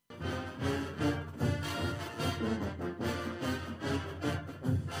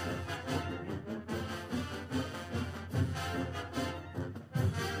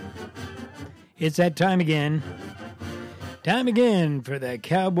It's that time again. Time again for the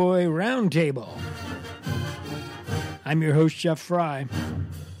Cowboy Roundtable. I'm your host, Jeff Fry.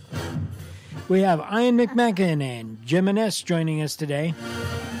 We have Ian McMacken and Jim Innes joining us today.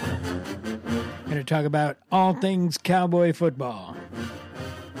 Going to talk about all things Cowboy football.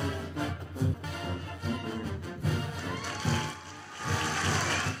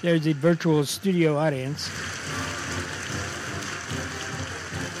 There's the virtual studio audience.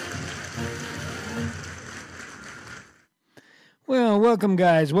 Well, welcome,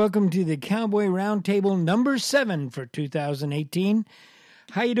 guys. Welcome to the Cowboy Roundtable number 7 for 2018.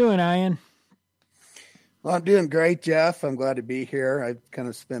 How you doing, Ian? Well, I'm doing great, Jeff. I'm glad to be here. I've kind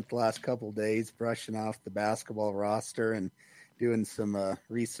of spent the last couple of days brushing off the basketball roster and doing some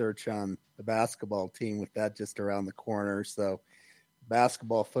research on the basketball team with that just around the corner. So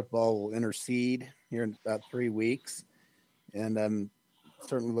basketball, football will intercede here in about 3 weeks. And I'm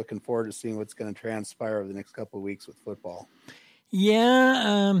certainly looking forward to seeing what's going to transpire over the next couple of weeks with football.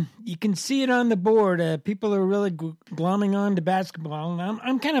 Yeah, you can see it on the board. People are really glomming on to basketball.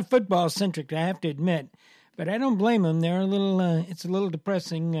 I'm kind of football centric, I have to admit, but I don't blame them. They're a little. It's a little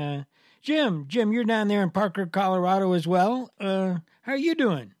depressing. Jim, you're down there in Parker, Colorado, as well. How are you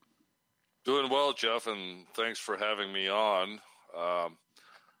doing? Doing well, Jeff, and thanks for having me on.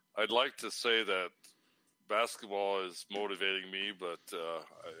 I'd like to say that basketball is motivating me, but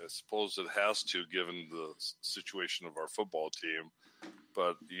I suppose it has to, given the situation of our football team.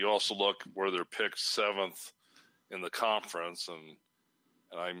 But you also look where they're picked 7th in the conference, and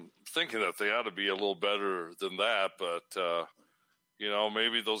I'm thinking that they ought to be a little better than that. But,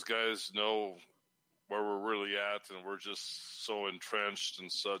 maybe those guys know where we're really at, and we're just so entrenched and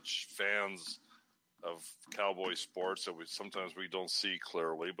such fans of Cowboy sports that sometimes we don't see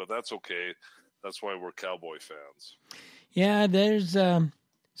clearly, but that's okay. That's why we're Cowboy fans. Yeah, there's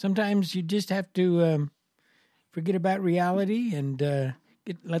sometimes you just have to forget about reality and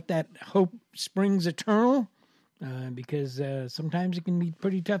let that hope springs eternal because sometimes it can be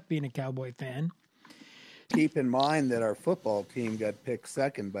pretty tough being a Cowboy fan. Keep in mind that our football team got picked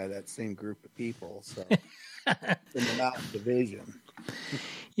second by that same group of people, so in the Mountain Division.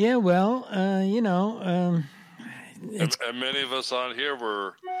 Yeah, well, and many of us on here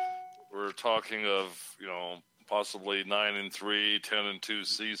we're talking of, possibly 9-3, 10-2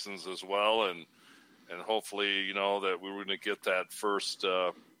 seasons as well. And hopefully, that we were going to get that first,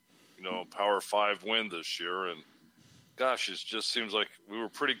 Power 5 win this year. And gosh, it just seems like we were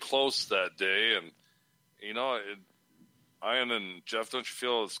pretty close that day. And, Ian and Jeff, don't you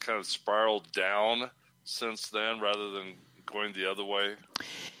feel it's kind of spiraled down since then rather than going the other way?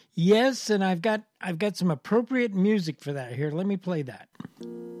 Yes. And I've got some appropriate music for that here. Let me play that.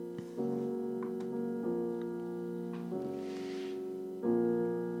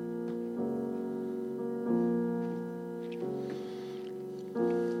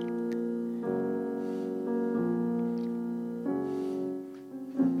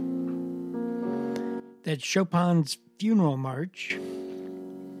 That's Chopin's Funeral March,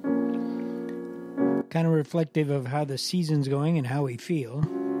 kind of reflective of how the season's going and how we feel.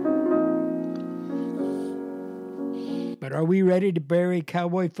 But are we ready to bury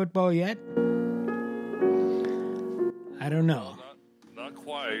Cowboy football yet? I don't know. Not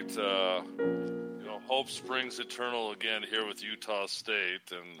quite. Hope springs eternal again here with Utah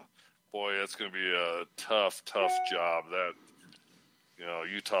State, and boy, that's going to be a tough job. That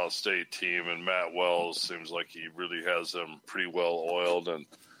Utah State team, and Matt Wells seems like he really has them pretty well oiled, and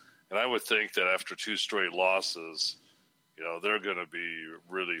I would think that after 2 straight losses, they're going to be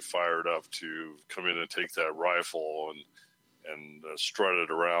really fired up to come in and take that rifle and strut it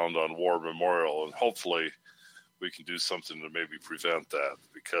around on War Memorial, and hopefully we can do something to maybe prevent that,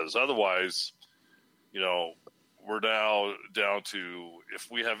 because otherwise, we're now down to, if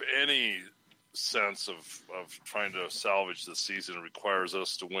we have any sense of trying to salvage the season, it requires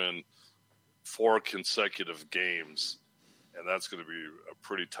us to win 4 consecutive games, and that's going to be a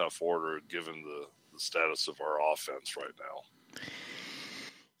pretty tough order given the status of our offense right now.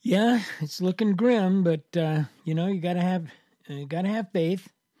 Yeah, it's looking grim, but you gotta have faith.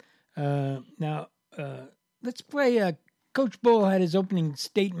 Now let's play. Coach Bull had his opening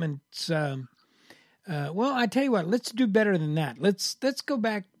statements. Well, I tell you what, let's do better than that. Let's go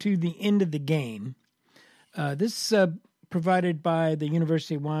back to the end of the game. This provided by the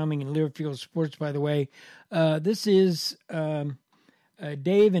University of Wyoming and Learfield Sports, by the way. This is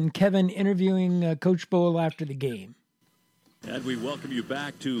Dave and Kevin interviewing Coach Bull after the game. And we welcome you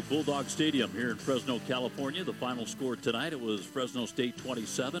back to Bulldog Stadium here in Fresno, California. The final score tonight, it was Fresno State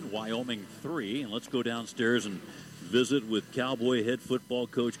 27, Wyoming 3. And let's go downstairs and visit with Cowboy head football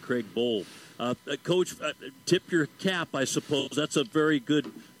coach Craig Bohl. Coach, tip your cap, I suppose. That's a very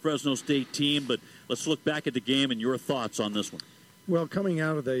good Fresno State team, but let's look back at the game and your thoughts on this one. Well, coming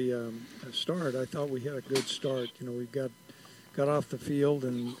out of the start, I thought we had a good start. We got off the field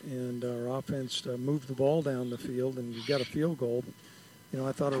and our offense moved the ball down the field, and we got a field goal.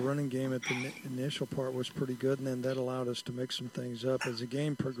 I thought our running game at the initial part was pretty good, and then that allowed us to mix some things up. As the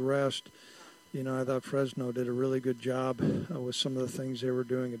game progressed, I thought Fresno did a really good job with some of the things they were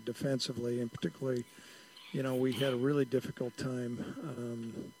doing defensively, and particularly, we had a really difficult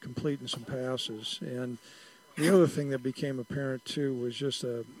time completing some passes. And the other thing that became apparent, too, was just,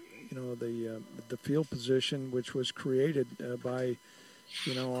 the field position, which was created by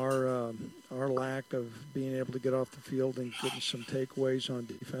our lack of being able to get off the field and getting some takeaways on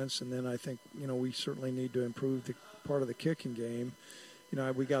defense. And then I think, we certainly need to improve the part of the kicking game.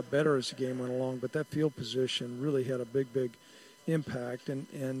 We got better as the game went along, but that field position really had a big impact.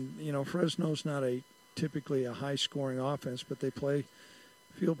 And Fresno's not typically a high-scoring offense, but they play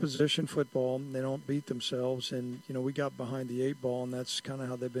field position football. And they don't beat themselves. And, we got behind the 8 ball, and that's kind of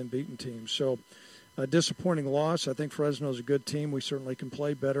how they've been beating teams. So, a disappointing loss. I think Fresno's a good team. We certainly can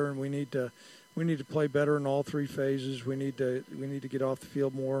play better, and we need to play better in all 3 phases. We need to get off the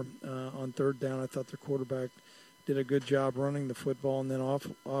field more on third down. I thought the quarterback did a good job running the football, and then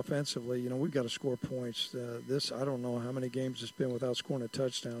offensively, we've got to score points. I don't know how many games it's been without scoring a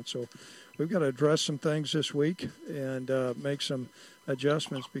touchdown. So we've got to address some things this week and make some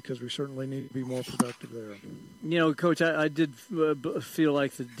adjustments because we certainly need to be more productive there. Coach, I did feel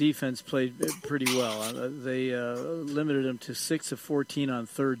like the defense played pretty well. They limited them to 6 of 14 on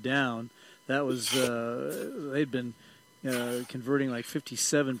third down. That was they'd been converting like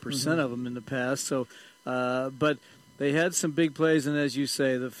 57% of them in the past. So, but they had some big plays, and as you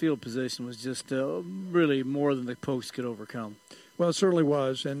say, the field position was just really more than the Pokes could overcome. Well, it certainly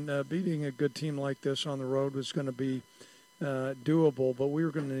was, and beating a good team like this on the road was going to be doable, but we were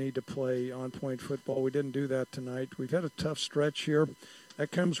going to need to play on-point football. We didn't do that tonight. We've had a tough stretch here.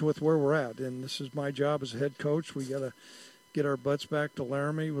 That comes with where we're at, and this is my job as a head coach. We got to get our butts back to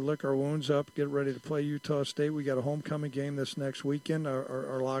Laramie. We lick our wounds up, get ready to play Utah State. We got a homecoming game this next weekend.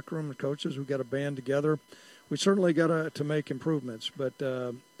 Our locker room and coaches, we got to band together. We certainly got to make improvements, but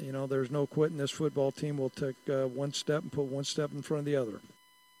there's no quitting. This football team will take one step and put one step in front of the other.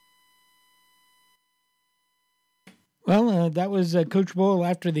 Well, that was Coach Bohl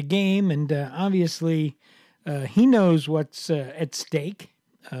after the game, and obviously he knows what's at stake,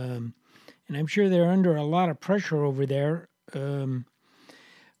 and I'm sure they're under a lot of pressure over there.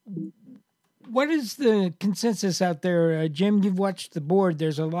 What is the consensus out there? Jim, you've watched the board.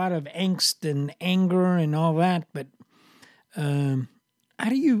 There's a lot of angst and anger and all that, but how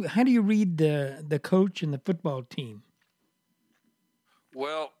do you read the coach and the football team?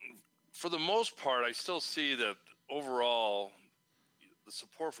 Well, for the most part, I still see that overall the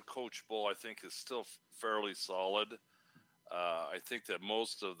support for Coach Bohl, I think, is still fairly solid. I think that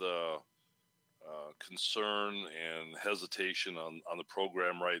most of the concern and hesitation on the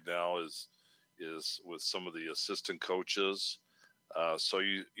program right now is with some of the assistant coaches. So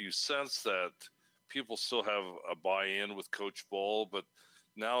you sense that people still have a buy-in with Coach Bohl, but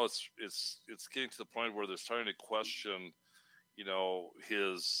now it's getting to the point where they're starting to question,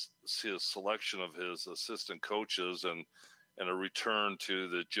 his selection of his assistant coaches and a return to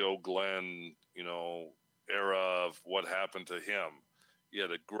the Joe Glenn, era of what happened to him. He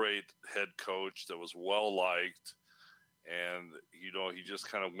had a great head coach that was well-liked, and, he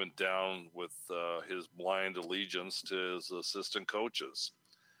just kind of went down with his blind allegiance to his assistant coaches.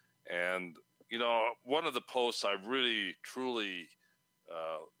 And, one of the posts I really, truly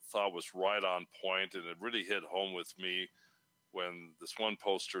thought was right on point, and it really hit home with me when this one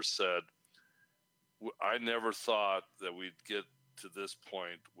poster said, I never thought that we'd get to this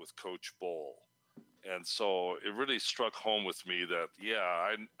point with Coach Bohl. And so it really struck home with me that,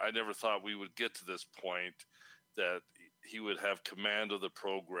 I never thought we would get to this point, that he would have command of the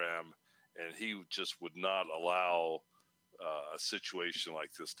program and he just would not allow a situation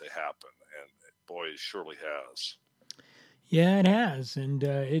like this to happen. And boy, it surely has. Yeah, it has. And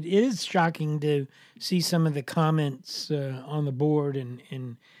it is shocking to see some of the comments on the board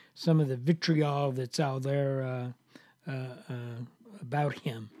and some of the vitriol that's out there about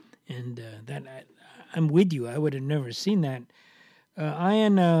him. And I'm with you. I would have never seen that.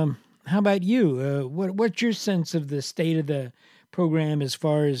 Ian, how about you? What's your sense of the state of the program as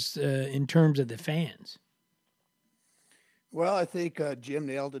far as in terms of the fans? Well, I think Jim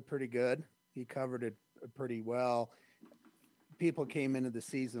nailed it pretty good. He covered it pretty well. people came into the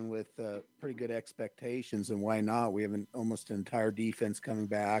season with pretty good expectations, and why not? We have almost an entire defense coming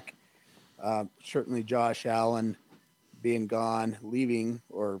back. Certainly Josh Allen being gone, leaving,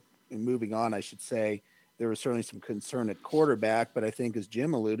 or moving on, I should say. There was certainly some concern at quarterback, but I think, as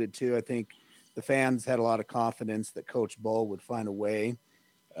Jim alluded to, I think the fans had a lot of confidence that Coach Bull would find a way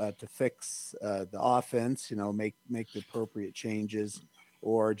to fix the offense, make the appropriate changes,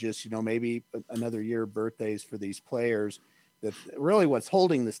 or just, maybe another year of birthdays for these players. That really what's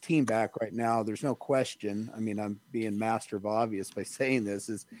holding this team back right now, there's no question. I mean, I'm being master of obvious by saying this,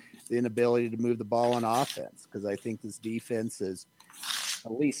 is the inability to move the ball on offense, because I think this defense is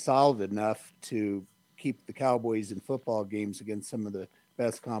at least solid enough to keep the Cowboys in football games against some of the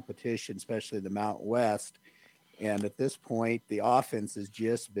best competition, especially the Mountain West. And at this point, the offense has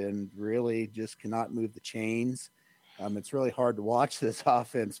just been really just cannot move the chains. It's really hard to watch this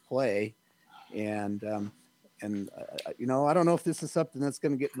offense play. And I don't know if this is something that's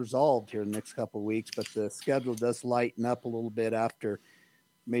going to get resolved here in the next couple of weeks, but the schedule does lighten up a little bit after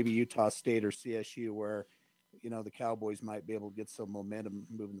maybe Utah State or CSU, where, the Cowboys might be able to get some momentum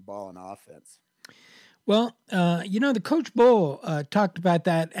moving the ball on offense. Well, the Coach Bull talked about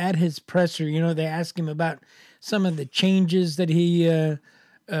that at his presser. They asked him about some of the changes that he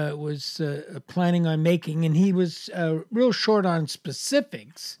was planning on making, and he was real short on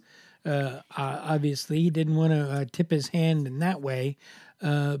specifics. Obviously, he didn't want to tip his hand in that way,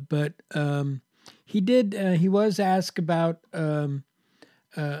 but he did. He was asked about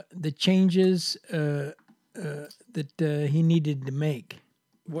the changes that he needed to make.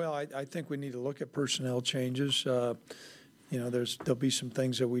 Well, I think we need to look at personnel changes. There'll be some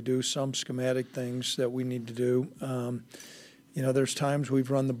things that we do, some schematic things that we need to do. There's times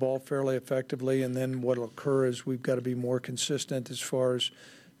we've run the ball fairly effectively, and then what'll occur is we've got to be more consistent as far as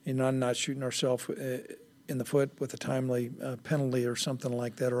not shooting ourselves in the foot with a timely penalty or something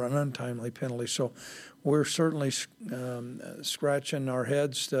like that, or an untimely penalty. So we're certainly scratching our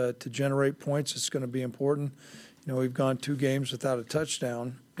heads to generate points. It's going to be important. We've gone 2 games without a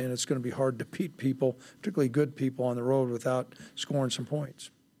touchdown, and it's going to be hard to beat people, particularly good people, on the road without scoring some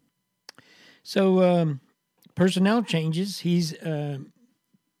points. So personnel changes. He's didn't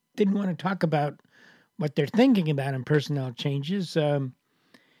want to talk about what they're thinking about in personnel changes.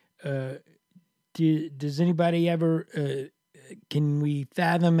 Does anybody ever? Can we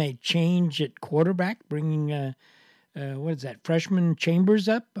fathom a change at quarterback, bringing what is that, freshman Chambers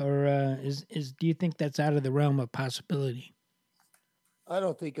up, or do you think that's out of the realm of possibility? I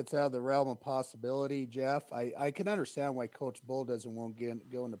don't think it's out of the realm of possibility, Jeff. I can understand why Coach Bull doesn't want to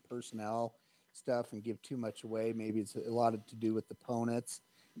go into personnel stuff and give too much away. Maybe it's a lot to do with opponents,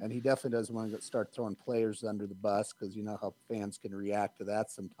 and he definitely doesn't want to start throwing players under the bus, because you know how fans can react to that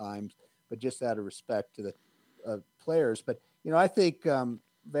sometimes. But just out of respect to the players. But I think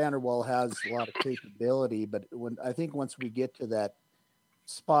Vanderwall has a lot of capability, but I think once we get to that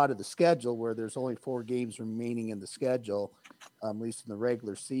spot of the schedule where there's only 4 games remaining in the schedule, at least in the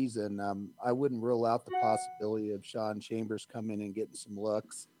regular season, I wouldn't rule out the possibility of Sean Chambers coming in and getting some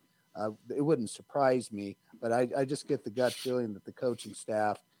looks. It wouldn't surprise me, but I just get the gut feeling that the coaching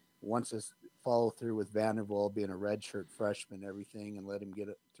staff wants to follow through with Vanderwall being a redshirt freshman and everything, and let him get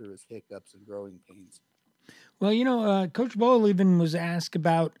it through his hiccups and growing pains. Well, Coach Bull even was asked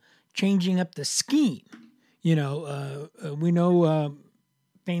about changing up the scheme. We know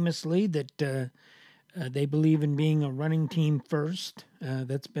famously that they believe in being a running team first.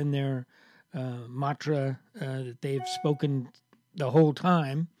 That's been their mantra that they've spoken the whole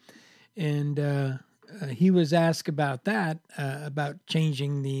time. And he was asked about that, about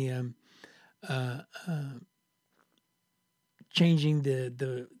changing the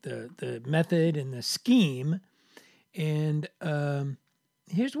method and the scheme. And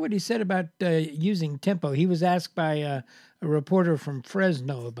here's what he said about using tempo. He was asked by a reporter from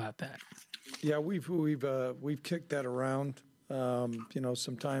Fresno about that. Yeah, we've kicked that around.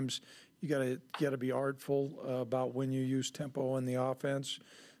 Sometimes you gotta be artful about when you use tempo in the offense,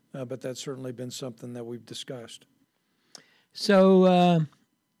 but that's certainly been something that we've discussed. So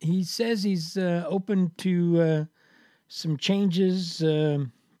he says he's open to some changes. They're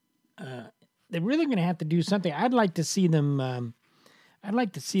really going to have to do something. I'd like to see them. I'd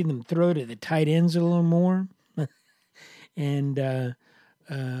like to see them throw to the tight ends a little more, and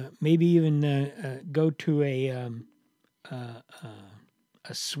maybe even go to a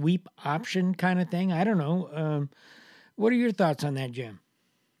sweep option kind of thing. I don't know. What are your thoughts on that, Jim?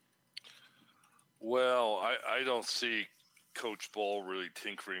 Well, I don't see Coach Bull really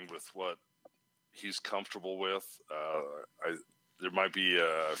tinkering with what he's comfortable with. There might be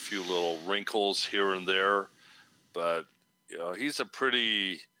a few little wrinkles here and there, but he's a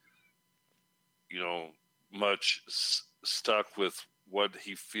pretty, much stuck with what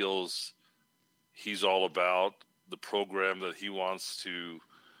he feels he's all about, the program that he wants to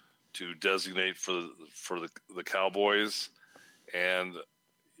designate for the Cowboys, and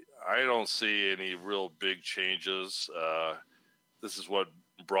I don't see any real big changes. This is what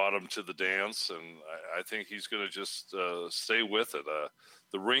brought him to the dance, and I think he's going to just stay with it.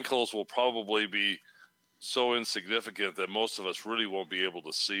 The wrinkles will probably be so insignificant that most of us really won't be able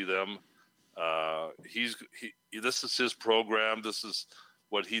to see them. This is his program. This is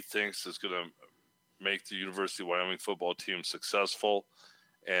what he thinks is going to make the University of Wyoming football team successful,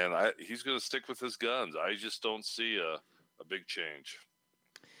 and he's going to stick with his guns. I just don't see a big change.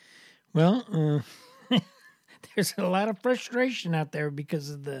 Well, there's a lot of frustration out there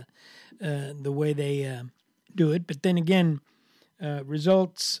because of the way they do it. But then again,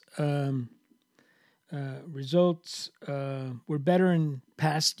 results were better in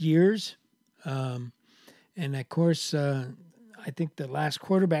past years, and of course, I think the last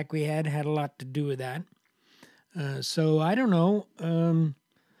quarterback we had a lot to do with that. So I don't know.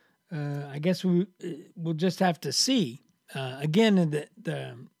 I guess we'll just have to see. Again,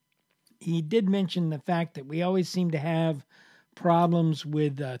 he did mention the fact that we always seem to have problems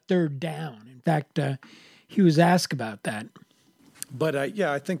with third down. In fact, he was asked about that. But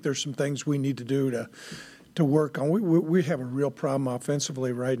I think there's some things we need to do to work on. We have a real problem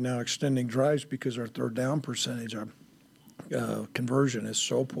offensively right now, extending drives because our third down percentage, our conversion is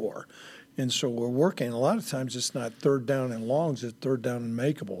so poor. And so we're working. A lot of times it's not third down and longs, it's third down and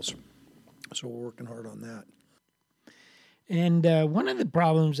makeables. So we're working hard on that. And one of the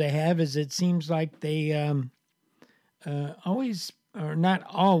problems they have is it seems like they always, or not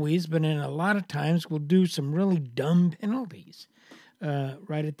always, but in a lot of times will do some really dumb penalties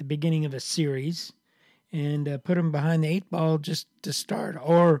right at the beginning of a series and put them behind the 8 ball just to start.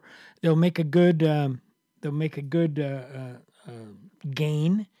 Or they'll make a good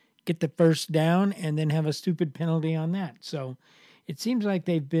gain, get the first down, and then have a stupid penalty on that. So it seems like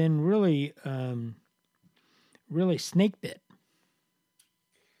they've been really snake bit.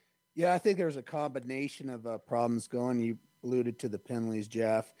 Yeah, I think there's a combination of problems going. You alluded to the penalties,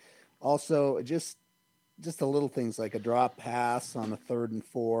 Jeff. Also, just the little things like a drop pass on a 3rd and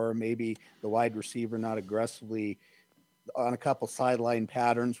 4, maybe the wide receiver not aggressively on a couple sideline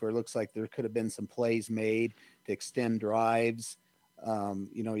patterns where it looks like there could have been some plays made to extend drives.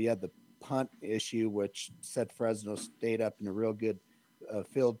 You had the punt issue, which set Fresno State up in a real good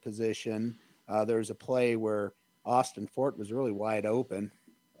field position. There was a play where Austin Fort was really wide open.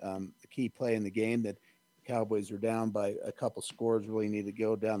 The key play in the game that the Cowboys were down by a couple scores, really needed to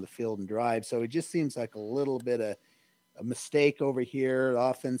go down the field and drive. So it just seems like a little bit of a mistake over here,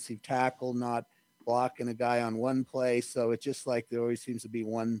 offensive tackle not blocking a guy on one play. So it's just like there always seems to be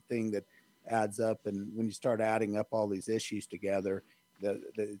one thing that adds up. And when you start adding up all these issues together,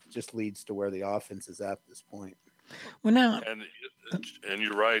 it just leads to where the offense is at this point. Well, now, and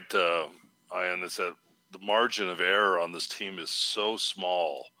you're right, Ian, is that the margin of error on this team is so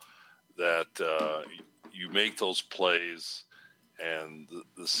small that you make those plays and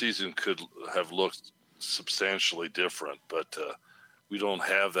the season could have looked substantially different, but we don't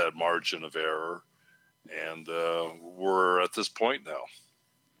have that margin of error, and we're at this point now.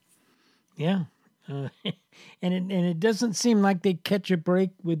 Yeah. And it doesn't seem like they catch a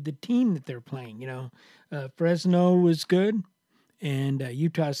break with the team that they're playing. Fresno was good, and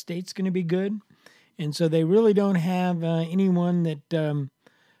Utah State's going to be good. And so they really don't have anyone that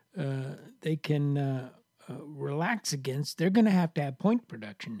they can relax against. They're going to have point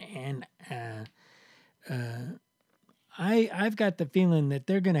production. And I've got the feeling that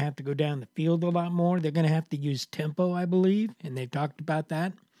they're going to have to go down the field a lot more. They're going to have to use tempo, I believe, and they've talked about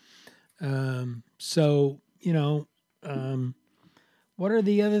that. What are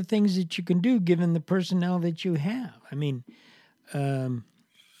the other things that you can do given the personnel that you have? I mean,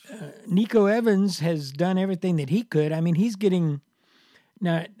 Nico Evans has done everything that he could. I mean, he's getting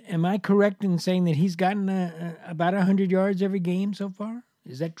now. Am I correct in saying that he's gotten about 100 yards every game so far?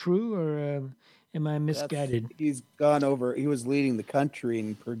 Is that true, or am I misguided? He's gone over. He was leading the country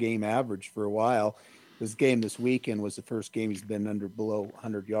in per game average for a while. This game this weekend was the first game he's been below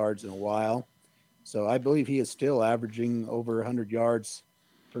 100 yards in a while. So I believe he is still averaging over 100 yards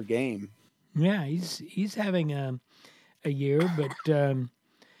per game. Yeah, he's having a year, but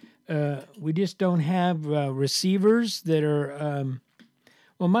we just don't have receivers that are.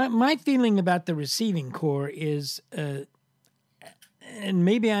 Well, my feeling about the receiving core is, and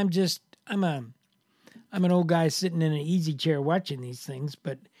maybe I'm I'm an old guy sitting in an easy chair watching these things,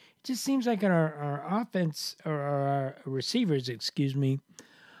 but it just seems like our offense or our receivers,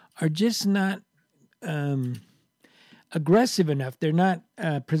 are just not aggressive enough. They're not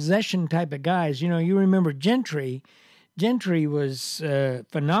possession type of guys. You remember Gentry. Gentry was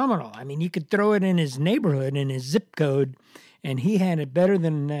phenomenal. I mean, you could throw it in his neighborhood, in his zip code, and he had a better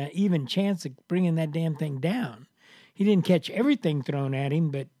than even chance of bringing that damn thing down. He didn't catch everything thrown at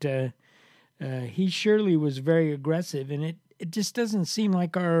him, but he surely was very aggressive, and it just doesn't seem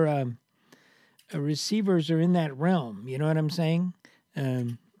like our receivers are in that realm. You know what I'm saying?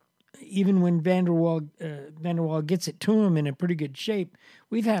 Even when Vanderwall gets it to him in a pretty good shape,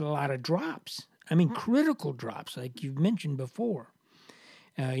 we've had a lot of drops. I mean, critical drops, like you've mentioned before.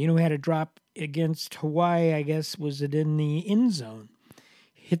 We had a drop against Hawaii, I guess, was it in the end zone?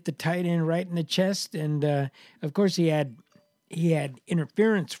 Hit the tight end right in the chest, and of course he had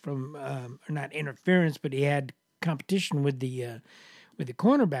interference from, or not interference, but he had competition with the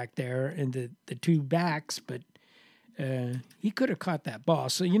cornerback there and the two backs, but he could have caught that ball.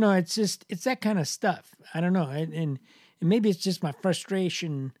 So it's that kind of stuff. I don't know, and maybe it's just my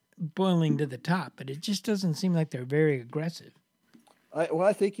frustration boiling to the top, but it just doesn't seem like they're very aggressive.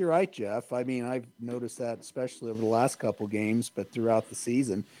 I think you're right, Jeff. I mean, I've noticed that especially over the last couple games, but throughout the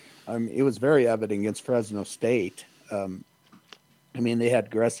season, it was very evident against Fresno State. They had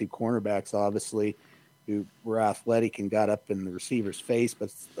aggressive cornerbacks, obviously, who were athletic and got up in the receiver's face,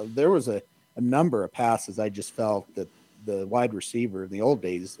 but there was a number of passes I just felt that the wide receiver in the old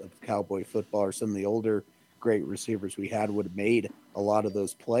days of Cowboy football, or some of the older great receivers we had, would have made a lot of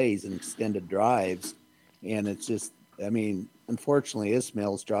those plays and extended drives. And it's just, unfortunately,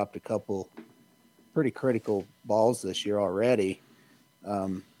 Ismail's dropped a couple pretty critical balls this year already.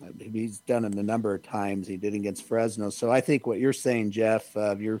 He's done it a number of times. He did against Fresno. So I think what you're saying, Jeff,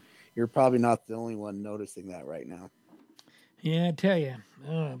 you're probably not the only one noticing that right now. Yeah, I tell you,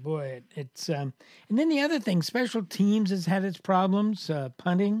 oh boy, it's and then the other thing, special teams has had its problems,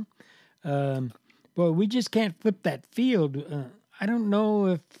 punting. Boy, we just can't flip that field. I don't know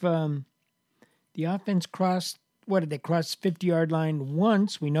if the offense crossed. What did they cross 50-yard line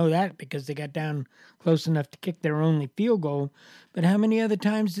once? We know that because they got down close enough to kick their only field goal. But how many other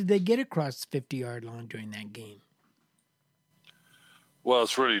times did they get across the 50-yard line during that game? Well,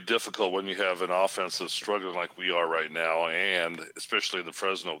 it's really difficult when you have an offense that's struggling like we are right now, and especially in the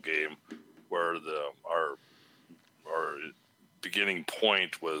Fresno game, where our beginning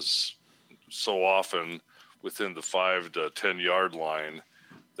point was so often within the 5 to 10 yard line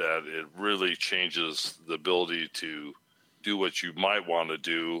that it really changes the ability to do what you might want to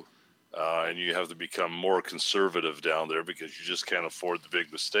do, and you have to become more conservative down there because you just can't afford the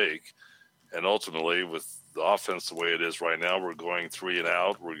big mistake. And ultimately, with the offense the way it is right now, we're going 3 and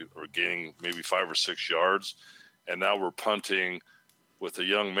out. We're gaining maybe 5 or 6 yards, and now we're punting with a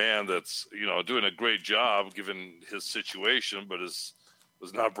young man that's doing a great job given his situation, but was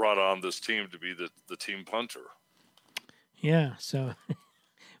not brought on this team to be the team punter. Yeah, so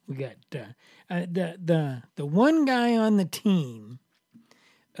we got the one guy on the team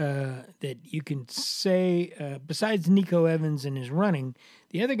that you can say besides Nico Evans and his running,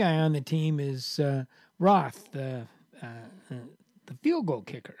 the other guy on the team is Roth, the field goal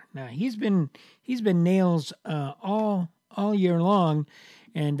kicker. Now he's been nails all year long,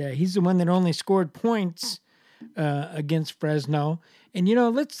 and he's the one that only scored points against Fresno. And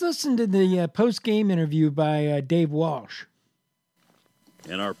let's listen to the post-game interview by Dave Walsh.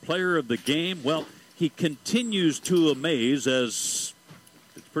 And our player of the game, well, he continues to amaze, as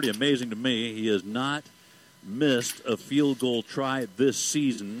it's pretty amazing to me. He has not missed a field goal try this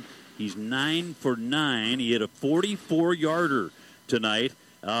season. He's 9 for 9. He hit a 44-yarder tonight.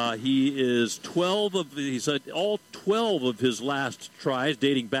 He's all 12 of his last tries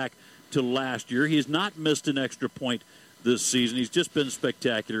dating back to last year. He has not missed an extra point this season. He's just been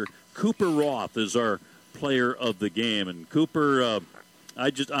spectacular. Cooper Roth is our player of the game. And Cooper,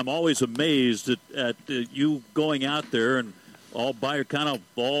 I'm always amazed at you going out there and all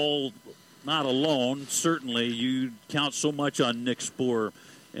not alone. Certainly, you count so much on Nick Spoor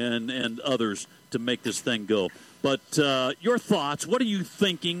and others to make this thing go. But your thoughts, what are you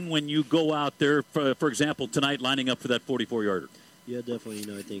thinking when you go out there, for example, tonight lining up for that 44-yarder? Yeah, definitely.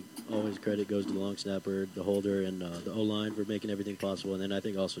 I think always credit goes to the long snapper, the holder, and the O-line for making everything possible. And then I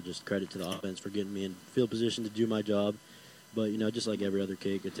think also just credit to the offense for getting me in field position to do my job. But, just like every other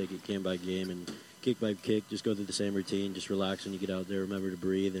kick, I take it game by game and kick by kick, just go through the same routine, just relax when you get out there, remember to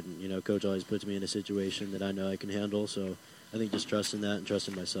breathe. And, Coach always puts me in a situation that I know I can handle. So I think just trusting that and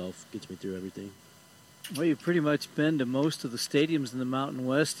trusting myself gets me through everything. Well, you've pretty much been to most of the stadiums in the Mountain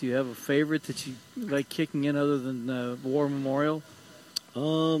West. Do you have a favorite that you like kicking in other than War Memorial?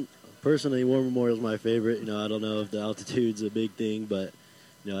 Personally, War Memorial is my favorite. I don't know if the altitude's a big thing, but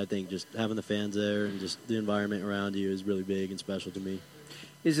I think just having the fans there and just the environment around you is really big and special to me.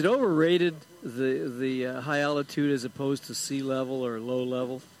 Is it overrated, the high altitude as opposed to sea level or low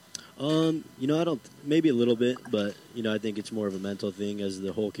level? I don't, maybe a little bit, but, I think it's more of a mental thing as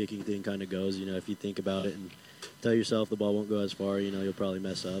the whole kicking thing kind of goes. If you think about it and tell yourself the ball won't go as far, you'll probably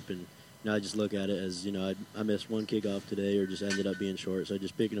mess up. And, I just look at it as, I missed one kickoff today or just ended up being short. So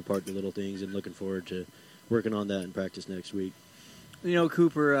just picking apart the little things and looking forward to working on that in practice next week.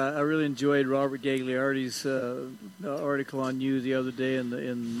 Cooper, I really enjoyed Robert Gagliardi's article on you the other day in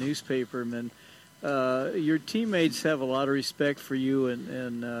the newspaper. Man, your teammates have a lot of respect for you,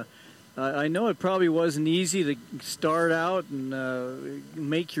 and I know it probably wasn't easy to start out and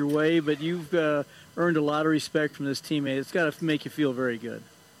make your way, but you've earned a lot of respect from this teammate. It's got to make you feel very good.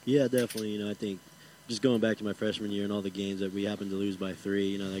 Yeah, definitely. I think just going back to my freshman year and all the games that we happened to lose by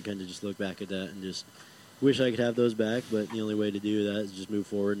 3, I kind of just look back at that and just wish I could have those back, but the only way to do that is just move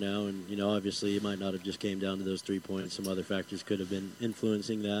forward now. And, obviously it might not have just came down to those 3 points. Some other factors could have been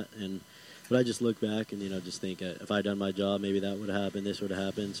influencing that. But I just look back and, just think if I had done my job, maybe that would have happened, this would have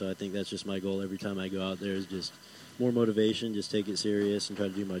happened. So I think that's just my goal every time I go out there is just more motivation, just take it serious and try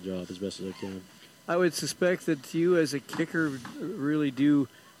to do my job as best as I can. I would suspect that you as a kicker really do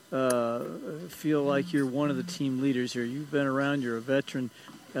feel like you're one of the team leaders here. You've been around, you're a veteran.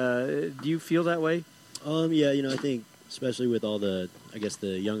 Do you feel that way? Yeah, I think especially with all the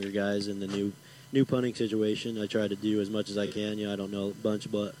younger guys in the new punting situation, I try to do as much as I can. I don't know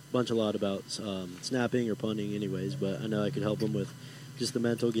a lot about snapping or punting anyways, but I know I could help them with just the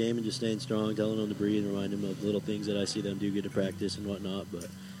mental game and just staying strong, telling them to breathe and remind them of little things that I see them do good at practice and whatnot. But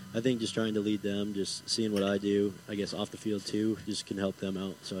I think just trying to lead them, just seeing what I do, off the field too, just can help them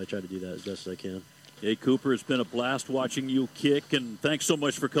out. So I try to do that as best as I can. Hey, Cooper, it's been a blast watching you kick, and thanks so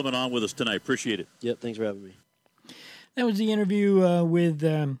much for coming on with us tonight. Appreciate it. Yep, thanks for having me. That was the interview with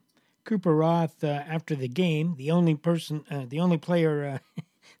Cooper Roth after the game. The only player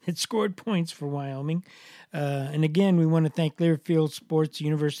that scored points for Wyoming. And again, we want to thank Learfield Sports,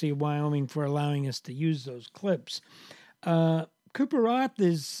 University of Wyoming, for allowing us to use those clips. Cooper Roth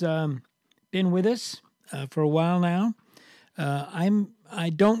has been with us for a while now. I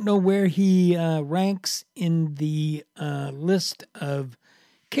don't know where he ranks in the list of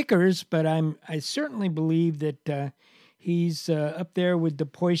kickers, but I certainly believe that he's up there with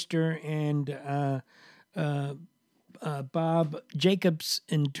DePoyster and Bob Jacobs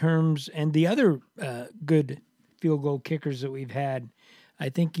in terms, and the other good field goal kickers that we've had. I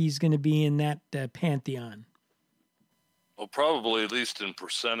think he's going to be in that pantheon. Well, probably at least in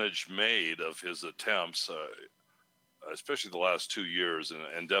percentage made of his attempts, especially the last 2 years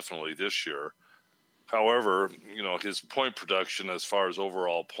and definitely this year. However, his point production as far as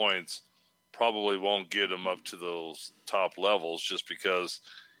overall points probably won't get him up to those top levels just because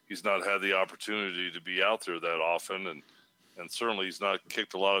he's not had the opportunity to be out there that often. And certainly he's not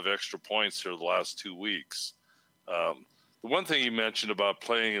kicked a lot of extra points here the last 2 weeks. The one thing you mentioned about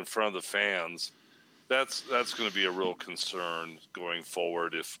playing in front of the fans, that's going to be a real concern going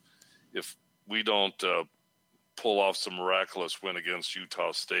forward if we don't pull off some miraculous win against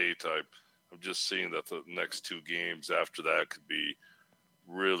Utah State. I'm just seeing that the next 2 games after that could be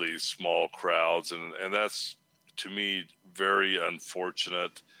really small crowds, and that's, to me, very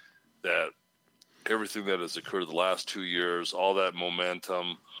unfortunate that everything that has occurred the last 2 years, all that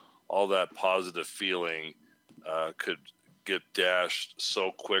momentum, all that positive feeling could get dashed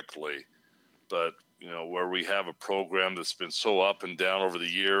so quickly. But, where we have a program that's been so up and down over the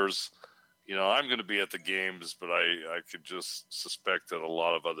years, I'm going to be at the games, but I could just suspect that a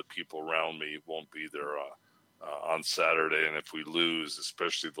lot of other people around me won't be there on Saturday. And if we lose,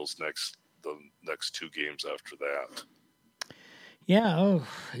 especially the next 2 games after that. Yeah.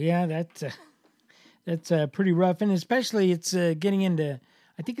 That's pretty rough. And especially it's getting into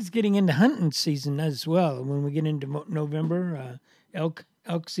hunting season as well. When we get into November, elk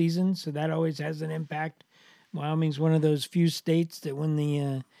season. So that always has an impact. Wyoming's one of those few states that when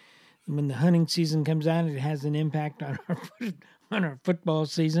the hunting season comes out, it has an impact on our football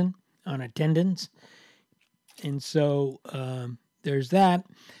season, on attendance. And so there's that.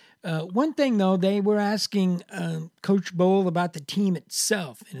 One thing, though, they were asking Coach Bohl about the team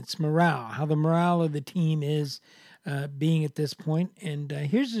itself and its morale, how the morale of the team is being at this point. And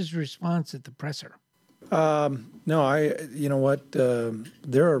here's his response at the presser. You know what?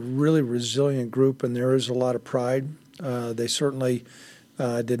 They're a really resilient group, and there is a lot of pride. They certainly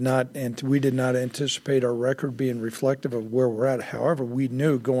We did not anticipate our record being reflective of where we're at. However, we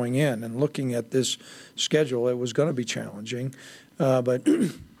knew going in and looking at this schedule, it was going to be challenging. But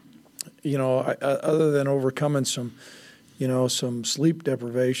other than overcoming some sleep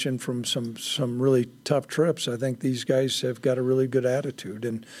deprivation from some really tough trips, I think these guys have got a really good attitude.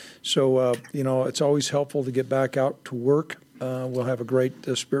 And so, it's always helpful to get back out to work. We'll have a great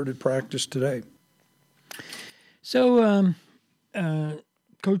spirited practice today. So,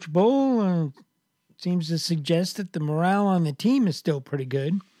 Coach Bohl seems to suggest that the morale on the team is still pretty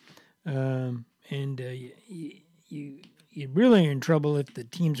good. You're really in trouble if the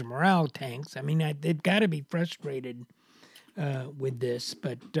team's morale tanks. I mean, they've got to be frustrated with this,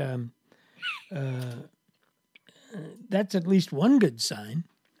 but that's at least one good sign.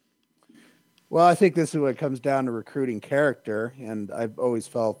 Well, I think this is what it comes down to, recruiting character, and I've always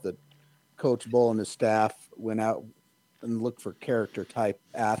felt that Coach Bohl and his staff went out and looked for character-type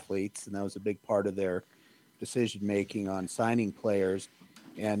athletes, and that was a big part of their decision-making on signing players.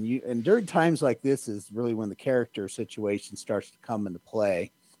 And during times like this is really when the character situation starts to come into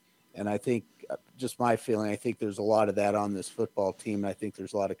play. And I think, just my feeling, I think there's a lot of that on this football team. I think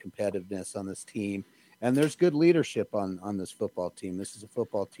there's a lot of competitiveness on this team. And there's good leadership on this football team. This is a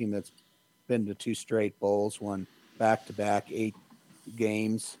football team that's been to 2 straight bowls, won back-to-back 8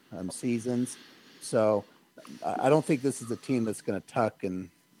 games, seasons. So I don't think this is a team that's going to tuck their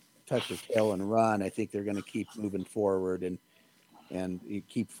tail and run. I think they're going to keep moving forward and you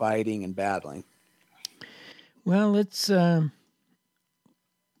keep fighting and battling. Well, let's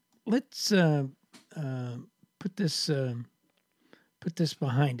put this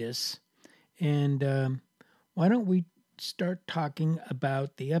behind us, and why don't we start talking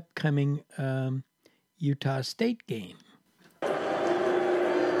about the upcoming Utah State game?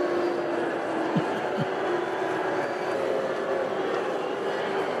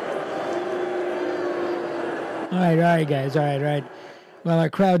 All right, guys. All right. Well, our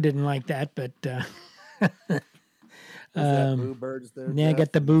crowd didn't like that, but Boo Birds there? Yeah, I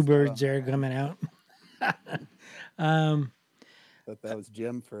got the Boo Birds there coming out. Thought that was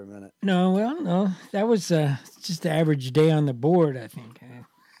Jim for a minute. No, that was just the average day on the board, I think.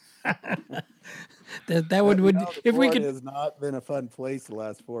 that would if we could. It has not been a fun place the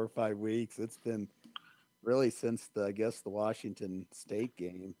last 4 or 5 weeks. It's been really since the Washington State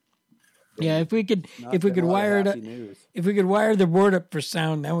game. Yeah, if we could wire it up, if we could wire the board up for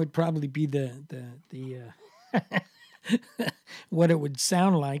sound, that would probably be the what it would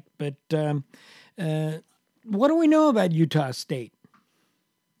sound like. But what do we know about Utah State?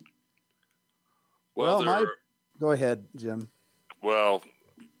 Well, go ahead, Jim. Well,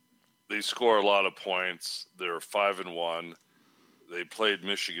 they score a lot of points. They're 5-1. They played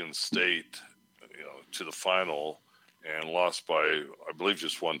Michigan State, to the final, and lost by, I believe,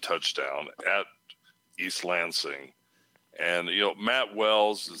 just 1 touchdown at East Lansing. And, Matt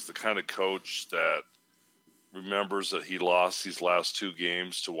Wells is the kind of coach that remembers that he lost these last 2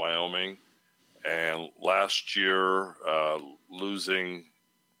 games to Wyoming. And last year, losing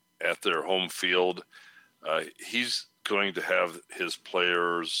at their home field, he's going to have his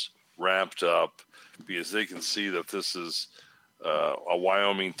players ramped up because they can see that this is a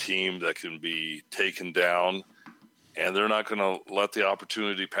Wyoming team that can be taken down, and they're not going to let the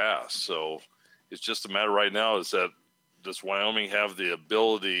opportunity pass. So it's just a matter right now is that does Wyoming have the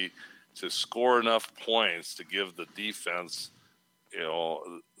ability to score enough points to give the defense,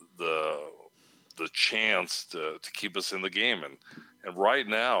 the chance to keep us in the game. And right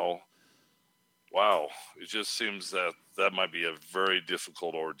now, wow, it just seems that might be a very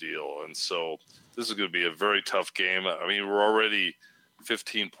difficult ordeal. And so this is going to be a very tough game. I mean, we're already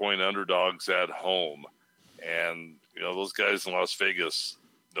 15-point underdogs at home. And, those guys in Las Vegas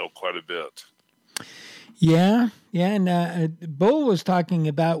know quite a bit. Yeah. And Bo was talking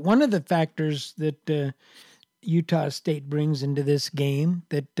about one of the factors that Utah State brings into this game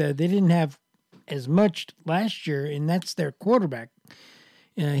that they didn't have as much last year, and that's their quarterback.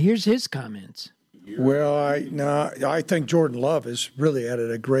 Here's his comments. Well, I think Jordan Love has really added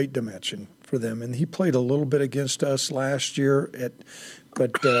a great dimension for them, and he played a little bit against us last year.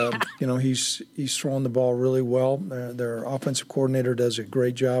 But he's throwing the ball really well. Their offensive coordinator does a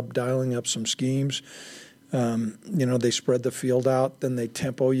great job dialing up some schemes. They spread the field out, then they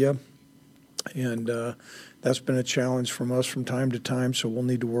tempo you, and that's been a challenge from us from time to time. So we'll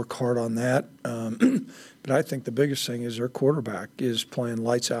need to work hard on that. But I think the biggest thing is their quarterback is playing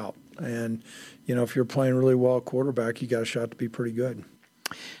lights out, and if you're playing really well at quarterback, you got a shot to be pretty good.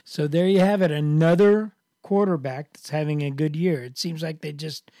 So there you have it, another quarterback that's having a good year. It seems like they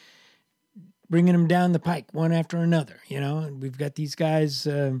just bringing them down the pike one after another. And we've got these guys.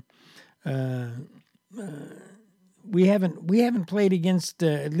 We haven't played against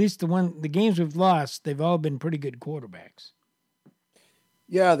at least the games we've lost. They've all been pretty good quarterbacks.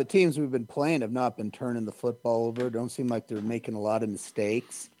 Yeah, the teams we've been playing have not been turning the football over. Don't seem like they're making a lot of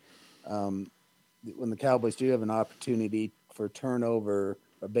mistakes. When the Cowboys do have an opportunity for turnover,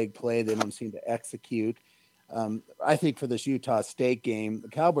 a big play, they don't seem to execute. I think for this Utah State game, the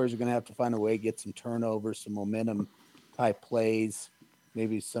Cowboys are going to have to find a way to get some turnovers, some momentum type plays,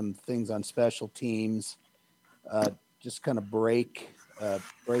 maybe some things on special teams, just kind of break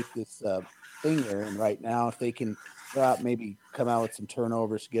this thing they're in right now. If they can maybe come out with some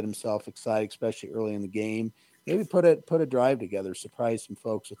turnovers to get himself excited, especially early in the game. Maybe put a drive together, surprise some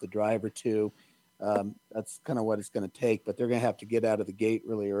folks with a drive or two. That's kind of what it's going to take, but they're going to have to get out of the gate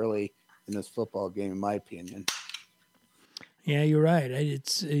really early in this football game, in my opinion. Yeah, you're right.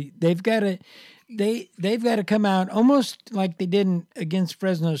 It's they've got to come out almost like they did against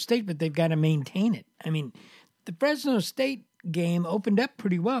Fresno State, but they've got to maintain it. I mean, the Fresno State game opened up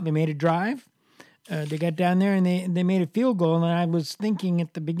pretty well. They made a drive. They got down there and they made a field goal, and I was thinking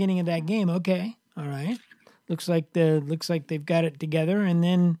at the beginning of that game, okay, all right, looks like they've got it together, and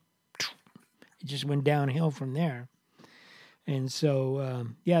then it just went downhill from there. And so,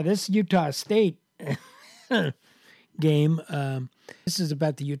 this Utah State game, this is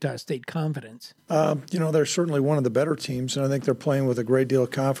about the Utah State confidence. They're certainly one of the better teams, and I think they're playing with a great deal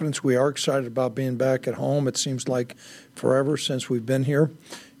of confidence. We are excited about being back at home. It seems like forever since we've been here.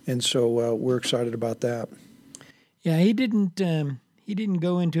 And so we're excited about that. Yeah, he didn't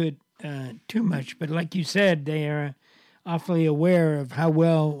go into it too much, but like you said, they are awfully aware of how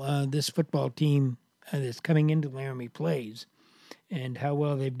well this football team that's coming into Laramie plays and how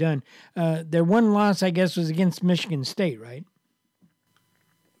well they've done. Their one loss, I guess, was against Michigan State, right?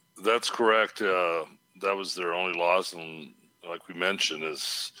 That's correct. That was their only loss, and like we mentioned,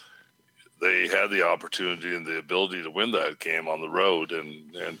 is they had the opportunity and the ability to win that game on the road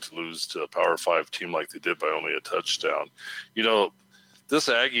and to lose to a Power 5 team like they did by only a touchdown. This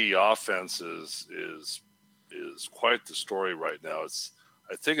Aggie offense is quite the story right now.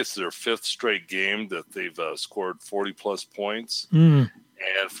 I think it's their fifth straight game that they've scored 40-plus points. And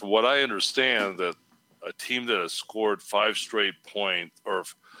from what I understand, that a team that has scored 5 straight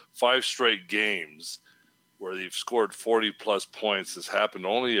games where they've scored 40-plus points has happened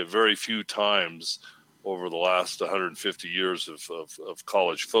only a very few times over the last 150 years of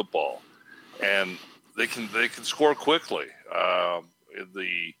college football. And they can score quickly. In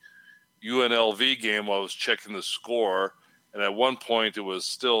the UNLV game, I was checking the score, and at one point it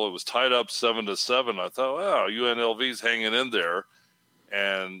was tied up 7-7. I thought, wow, UNLV's hanging in there.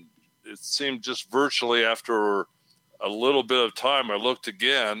 And it seemed just virtually after a little bit of time, I looked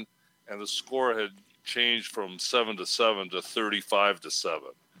again, and the score had changed from 7-7 to 35-7.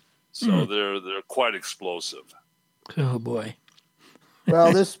 So they're quite explosive. Oh boy.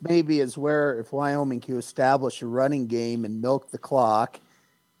 Well, this maybe is where if Wyoming can establish a running game and milk the clock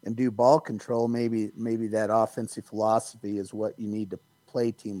and do ball control, maybe that offensive philosophy is what you need to play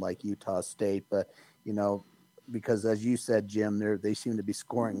a team like Utah State. But, because as you said, Jim, they seem to be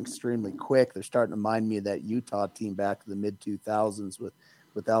scoring extremely quick. They're starting to remind me of that Utah team back in the mid-2000s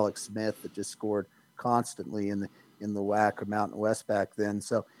with Alex Smith that just scored constantly in the WAC or Mountain West back then.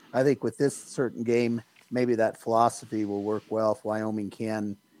 So I think with this certain game, maybe that philosophy will work well if Wyoming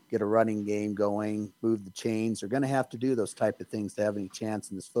can get a running game going, move the chains. They're going to have to do those type of things to have any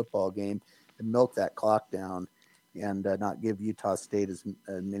chance in this football game and milk that clock down and not give Utah State as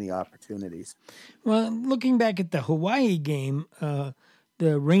many opportunities. Well, looking back at the Hawaii game, the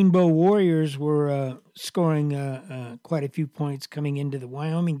Rainbow Warriors were scoring quite a few points coming into the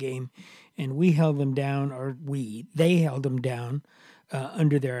Wyoming game, and we held them down, they held them down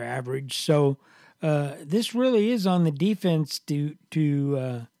under their average. So this really is on the defense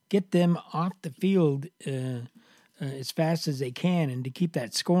to get them off the field as fast as they can and to keep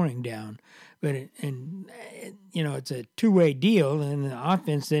that scoring down. But it's a two-way deal, and the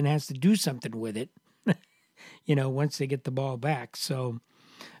offense then has to do something with it. Once they get the ball back. So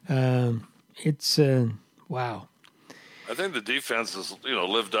it's wow. I think the defense has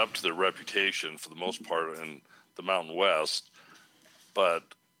lived up to their reputation for the most part in the Mountain West, but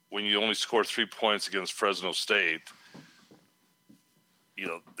when you only score 3 points against Fresno State,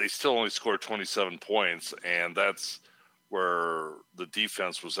 they still only scored 27 points, and that's where the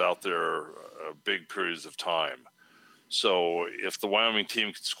defense was out there big periods of time. So if the Wyoming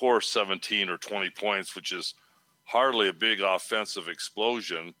team could score 17 or 20 points, which is hardly a big offensive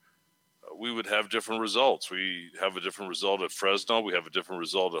explosion, we would have different results. We have a different result at Fresno. We have a different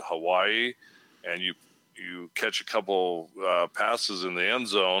result at Hawaii. and you catch a couple passes in the end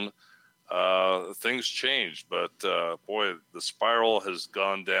zone, things changed. But boy, the spiral has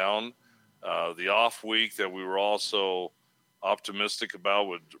gone down. The off week that we were also optimistic about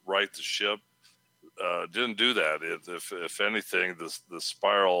would right the ship didn't do that. If anything, the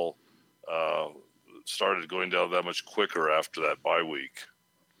spiral started going down that much quicker after that bye week.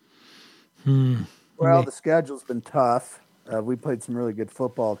 Well, the schedule's been tough. We played some really good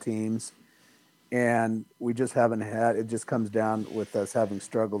football teams, and we just haven't had. It just comes down with us having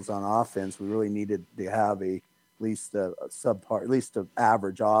struggles on offense. We really needed to have at least a subpar, at least an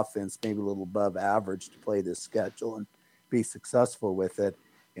average offense, maybe a little above average, to play this schedule and be successful with it.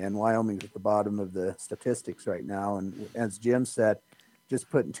 And Wyoming's at the bottom of the statistics right now. And as Jim said, just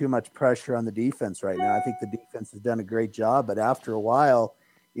putting too much pressure on the defense right now. I think the defense has done a great job, but after a while,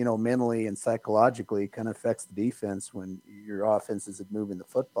 mentally and psychologically, it kind of affects the defense when your offense isn't moving the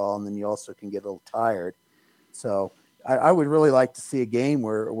football, and then you also can get a little tired. So I would really like to see a game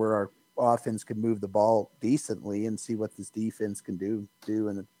where our offense could move the ball decently and see what this defense can do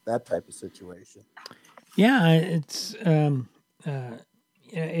in that type of situation. Yeah, it's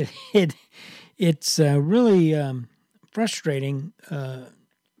really frustrating.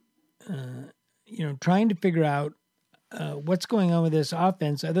 Trying to figure out what's going on with this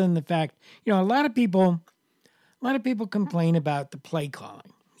offense, other than the fact, a lot of people complain about the play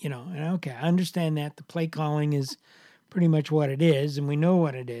calling. And okay, I understand that the play calling is pretty much what it is, and we know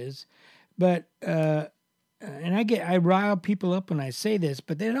what it is. But and I rile people up when I say this,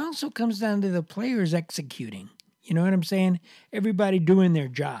 but it also comes down to the players executing. You know what I'm saying? Everybody doing their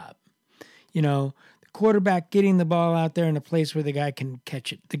job. The quarterback getting the ball out there in a place where the guy can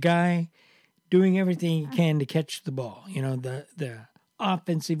catch it. The guy doing everything he can to catch the ball. The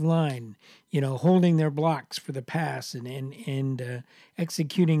offensive line, holding their blocks for the pass and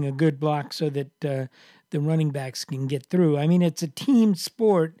executing a good block so that the running backs can get through. I mean, it's a team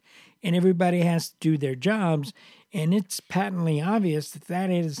sport, and everybody has to do their jobs, and it's patently obvious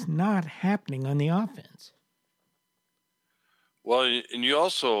that is not happening on the offense. Well, and you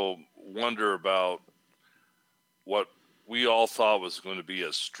also wonder about what we all thought was going to be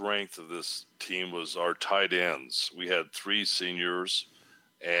a strength of this team was our tight ends. We had 3 seniors,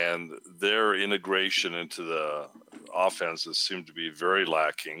 and their integration into the offenses seemed to be very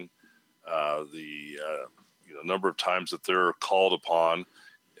lacking. The number of times that they're called upon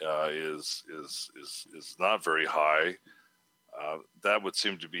is not very high. That would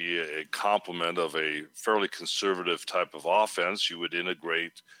seem to be a complement of a fairly conservative type of offense. You would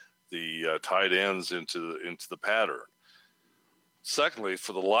integrate the tight ends into the pattern. Secondly,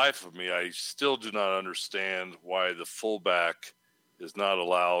 for the life of me, I still do not understand why the fullback is not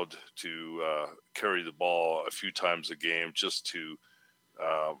allowed to carry the ball a few times a game just to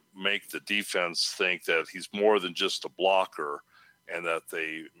make the defense think that he's more than just a blocker, and that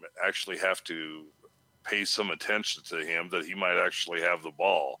they actually have to pay some attention to him, that he might actually have the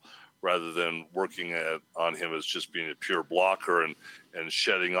ball, rather than working on him as just being a pure blocker and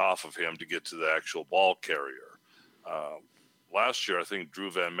shedding off of him to get to the actual ball carrier. Last year, I think Drew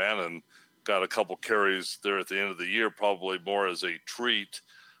Van Manen got a couple carries there at the end of the year, probably more as a treat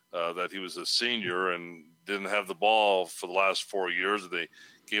that he was a senior and didn't have the ball for the last 4 years. They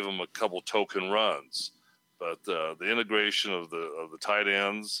gave him a couple token runs. But the integration of the tight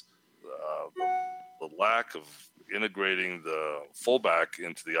ends, the lack of integrating the fullback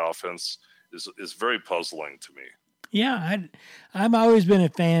into the offense is very puzzling to me. Yeah, I've always been a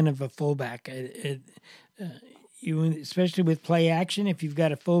fan of a fullback. Especially with play action, if you've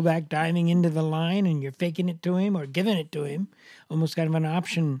got a fullback diving into the line and you're faking it to him or giving it to him, almost kind of an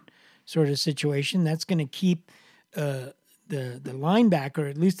option sort of situation, that's going to keep the linebacker,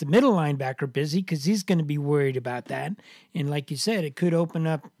 at least the middle linebacker, busy, because he's going to be worried about that. And like you said, it could open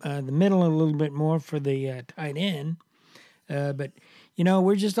up the middle a little bit more for the tight end. But,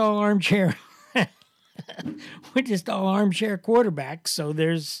 we're just all armchair. We're just all armchair quarterbacks. So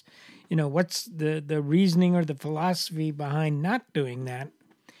there's, what's the reasoning or the philosophy behind not doing that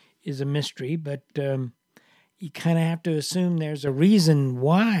is a mystery. But you kind of have to assume there's a reason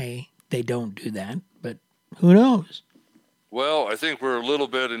why they don't do that. But who knows? Well, I think we're a little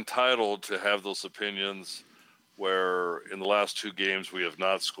bit entitled to have those opinions where in the last 2 games we have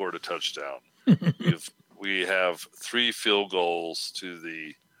not scored a touchdown. We have 3 field goals to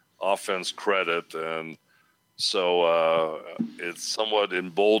the offense credit, and so it somewhat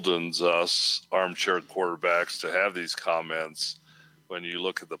emboldens us armchair quarterbacks to have these comments when you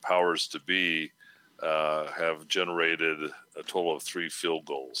look at the powers to be have generated a total of 3 field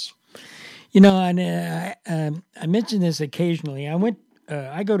goals. And I mention this occasionally. I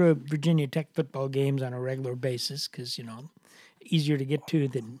I go to Virginia Tech football games on a regular basis because, easier to get to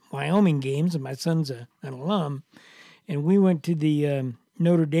than Wyoming games, and my son's an alum. And we went to the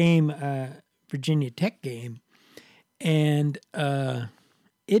Notre Dame Virginia Tech game, and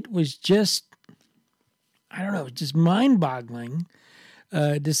it was just, I don't know, just mind-boggling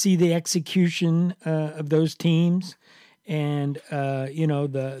to see the execution of those teams, and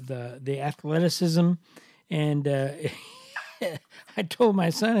the athleticism, and I told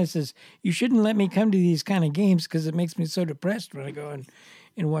my son, I says, you shouldn't let me come to these kind of games because it makes me so depressed when I go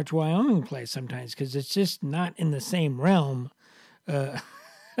and watch Wyoming play sometimes, because it's just not in the same realm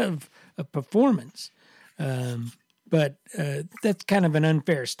of performance. But that's kind of an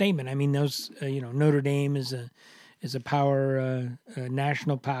unfair statement. I mean, those Notre Dame is a power,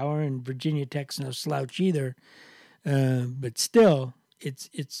 national power, and Virginia Tech's no slouch either. But still, it's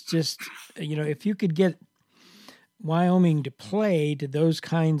just if you could get Wyoming to play to those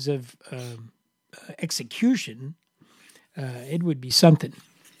kinds of execution, it would be something.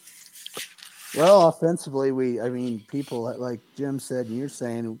 Well, offensively, people like Jim said, and you're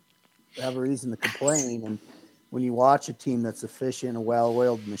saying, have a reason to complain. And when you watch a team that's efficient, a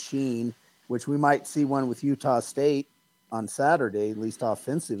well-oiled machine, which we might see one with Utah State on Saturday, at least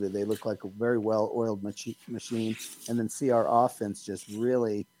offensively, they look like a very well-oiled machine. And then see our offense just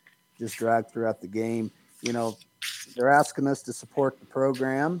really just drag throughout the game. They're asking us to support the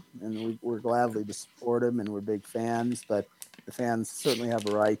program, and we're gladly to support them, and we're big fans. But the fans certainly have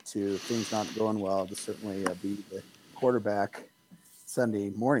a right to, if things not going well, to certainly be the quarterback,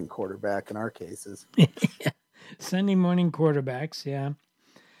 Sunday morning quarterback in our cases. Sunday morning quarterbacks, yeah.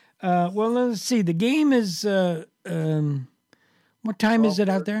 Well, let's see. The game is what time is it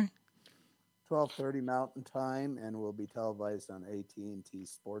out there? 12:30 Mountain Time, and will be televised on AT&T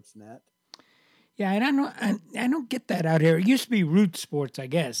Sportsnet. Yeah, and I don't get that out here. It used to be Root Sports, I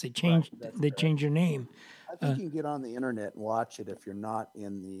guess. They changed their name. I think you can get on the internet and watch it if you're not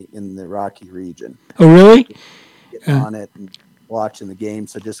in the Rocky region. Oh, really? Get on it and watching the game.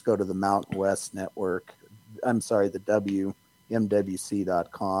 So just go to the Mountain West Network. I'm sorry, the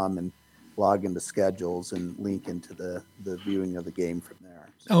WMWC.com, and log into schedules and link into the viewing of the game from there.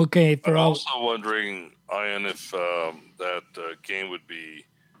 So. Okay. I'm also wondering, Ian, if that game would be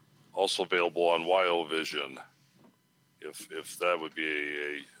also available on WyoVision, if that would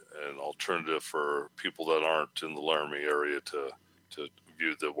be an alternative for people that aren't in the Laramie area to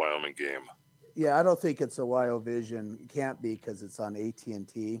view the Wyoming game. Yeah, I don't think it's a WyoVision. It can't be because it's on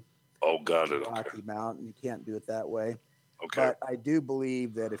AT&T. Oh, got it. Rocky Okay. Mountain. You can't do it that way. Okay. But I do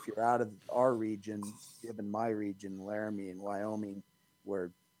believe that if you're out of our region, given my region, Laramie and Wyoming,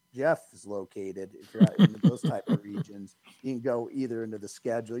 where Jeff is located, if you're out in those type of regions, you can go either into the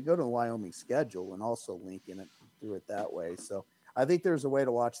schedule. You go to the Wyoming schedule and also link in it through it that way. So I think there's a way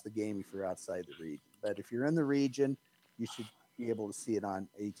to watch the game if you're outside the region. But if you're in the region, you should be able to see it on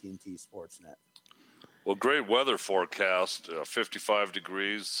AT&T Sportsnet. Well, great weather forecast, 55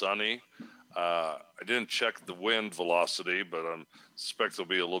 degrees, sunny. I didn't check the wind velocity, but I suspect there'll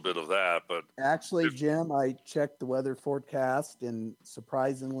be a little bit of that. But actually, Jim, I checked the weather forecast, and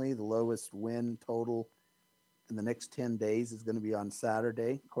surprisingly, the lowest wind total in the next 10 days is going to be on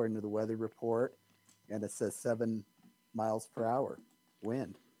Saturday, according to the weather report, and it says 7 miles per hour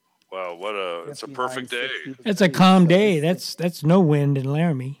wind. Wow, it's a perfect day. It's a calm day. That's no wind in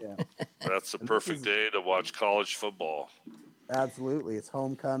Laramie. Yeah. That's a perfect day to watch college football. Absolutely. It's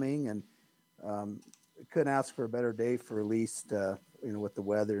homecoming, and couldn't ask for a better day for at least, with the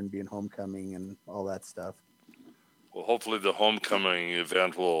weather and being homecoming and all that stuff. Well, hopefully the homecoming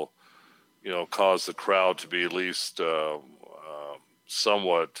event will, cause the crowd to be at least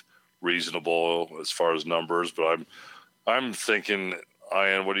somewhat reasonable as far as numbers. But I'm thinking,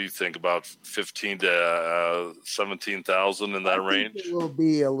 Ian, what do you think, about 15 to 17,000 in that range? It will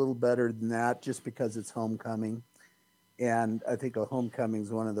be a little better than that just because it's homecoming. And I think a homecoming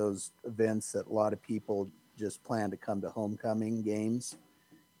is one of those events that a lot of people just plan to come to homecoming games.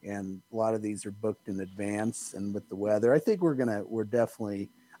 And a lot of these are booked in advance. And with the weather, I think we're definitely,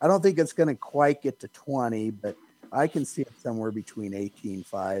 I don't think it's going to quite get to 20, but I can see it somewhere between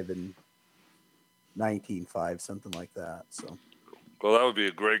 18.5 and 19.5, something like that. So. Well, that would be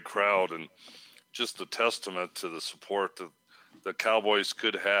a great crowd, and just a testament to the support that the Cowboys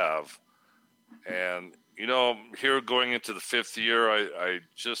could have. And, here going into the 5th year, I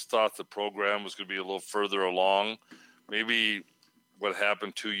just thought the program was going to be a little further along. Maybe what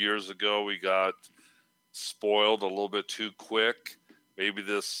happened 2 years ago, we got spoiled a little bit too quick. Maybe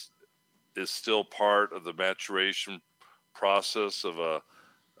this is still part of the maturation process of a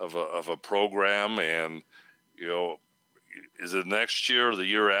program, and, is it next year or the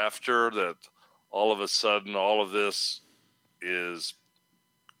year after that all of a sudden all of this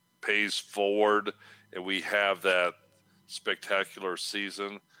pays forward and we have that spectacular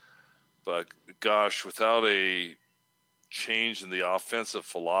season? But gosh, without a change in the offensive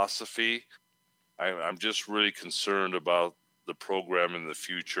philosophy, I'm just really concerned about the program in the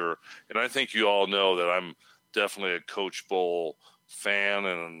future. And I think you all know that I'm definitely a Coach Bohl fan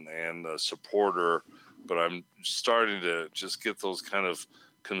and a supporter, but I'm starting to just get those kind of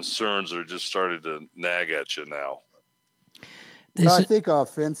concerns that are just starting to nag at you now. I think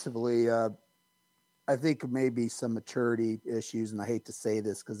offensively, I think maybe some maturity issues, and I hate to say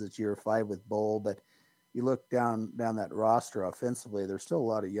this because it's year 5 with Bohl, but you look down that roster offensively, there's still a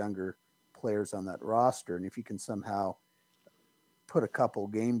lot of younger players on that roster, and if you can somehow put a couple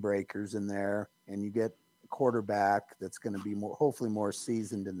game breakers in there and you get a quarterback that's going to be hopefully more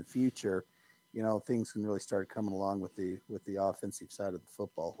seasoned in the future, things can really start coming along with the offensive side of the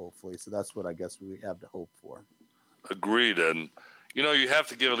football, hopefully. So that's what I guess we have to hope for. Agreed. And, you have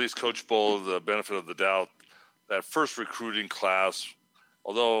to give at least Coach Bohl the benefit of the doubt. That first recruiting class,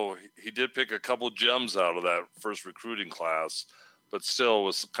 although he did pick a couple gems out of that first recruiting class, but still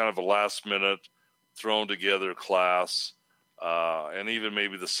was kind of a last-minute thrown together class. And even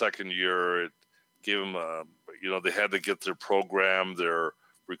maybe the second year, it gave them, they had to get their program, their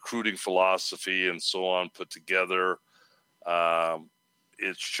recruiting philosophy and so on put together.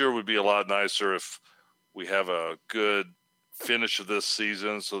 It sure would be a lot nicer if we have a good finish of this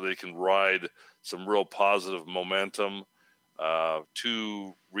season so they can ride some real positive momentum.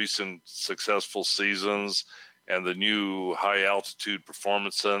 2 recent successful seasons and the new high altitude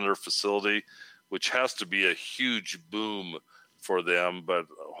performance center facility, which has to be a huge boom for them, but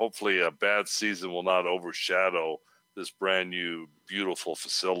hopefully a bad season will not overshadow this brand new, beautiful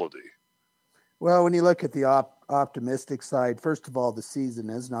facility. Well, when you look at the optimistic side, first of all, the season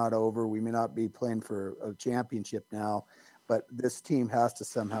is not over. We may not be playing for a championship now, but this team has to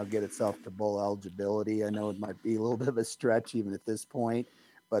somehow get itself to bowl eligibility. I know it might be a little bit of a stretch even at this point,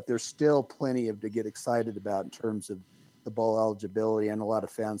 but there's still plenty to get excited about in terms of the bowl eligibility. And a lot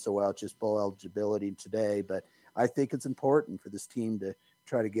of fans say, well, it's just bowl eligibility today, but I think it's important for this team to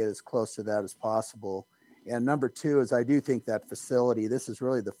try to get as close to that as possible. And number 2 is I do think that facility, this is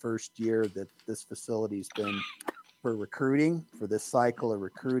really the first year that this facility's been for recruiting, for this cycle of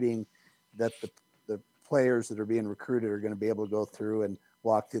recruiting, that the players that are being recruited are going to be able to go through and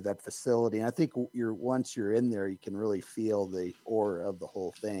walk through that facility. And I think once you're in there, you can really feel the aura of the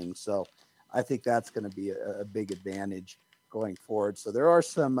whole thing. So I think that's going to be a big advantage going forward. So there are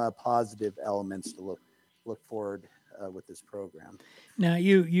some positive elements to look forward with this program. Now,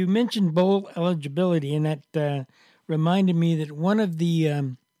 you mentioned bowl eligibility, and that reminded me that one of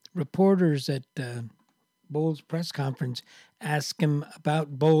the reporters at Bohl's press conference asked him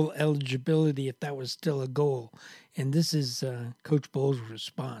about bowl eligibility, if that was still a goal. And this is Coach Bohl's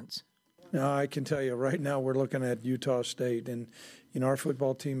response. Now, I can tell you right now we're looking at Utah State, and our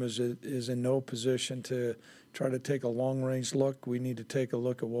football team is in no position to try to take a long-range look. We need to take a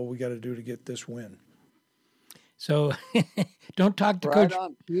look at what we got to do to get this win. So don't talk to right Coach.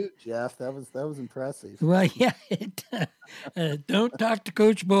 On cue, Jeff. That was impressive. Well, yeah. Don't talk to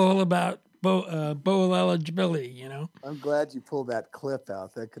Coach Bohl about bowl eligibility. I'm glad you pulled that clip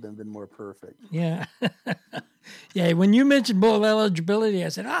out. That could have been more perfect. Yeah, yeah. When you mentioned bowl eligibility, I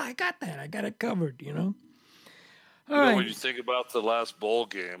said, I got that. I got it covered. All right. When you think about the last bowl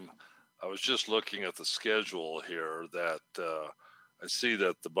game, I was just looking at the schedule here that I see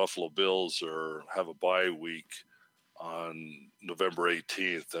that the Buffalo Bills have a bye week on November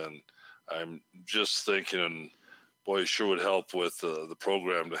 18th, and I'm just thinking, boy, it sure would help with the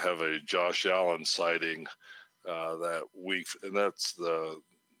program to have a Josh Allen sighting that week, and that's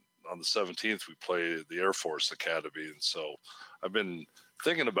on the 17th we play the Air Force Academy, and so I've been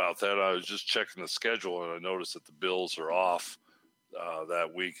thinking about that. I was just checking the schedule, and I noticed that the Bills are off that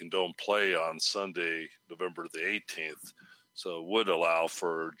week and don't play on Sunday, November the 18th. So it would allow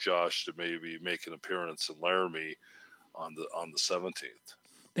for Josh to maybe make an appearance in Laramie on the 17th.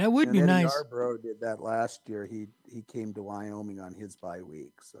 That would be Eddie nice. Yarbrough did that last year. He came to Wyoming on his bye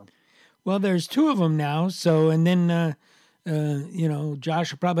week. So, well, there's 2 of them now. So, and then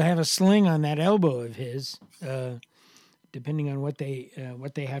Josh will probably have a sling on that elbow of his, depending on what they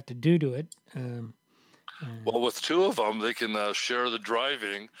have to do to it. Well, with 2 of them, they can share the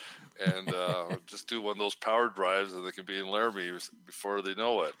driving and just do one of those power drives, and they can be in Laramie before they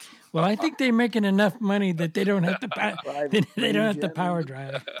know it. Well, I think they're making enough money that they don't have to they don't have to power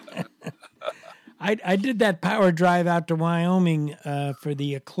drive. I did that power drive out to Wyoming for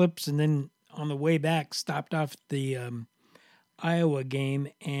the eclipse, and then on the way back stopped off the Iowa game,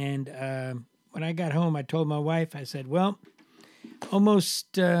 and when I got home, I told my wife, I said, well, almost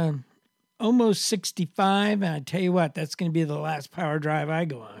 65, and I tell you what, that's going to be the last power drive I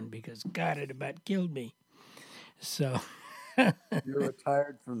go on, because God, it about killed me. So you're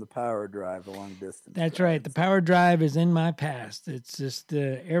retired from the power drive, a long distance. That's right. The power drive is in my past. It's just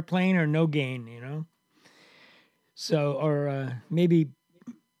airplane or no gain, you know. So, or maybe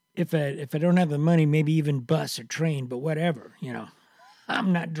if I don't have the money, maybe even bus or train, but whatever, you know.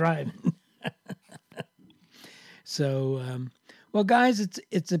 I'm not driving. So, well, guys,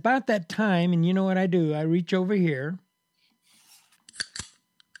 it's about that time, and you know what I do? I reach over here.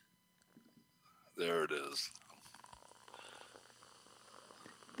 There it is.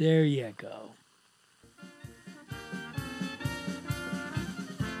 There you go.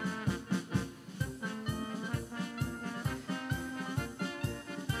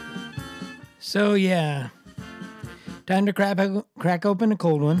 So, yeah, time to crack open a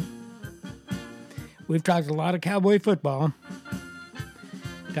cold one. We've talked a lot of Cowboy football.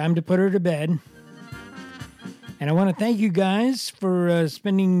 Time to put her to bed. And I want to thank you guys for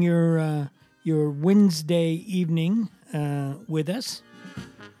spending your Wednesday evening with us.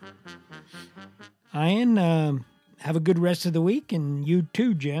 Ian, have a good rest of the week, and you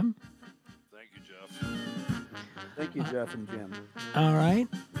too, Jim. Thank you, Jeff. Thank you, Jeff and Jim. All right.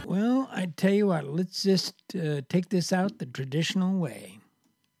 Well, I tell you what, let's just take this out the traditional way.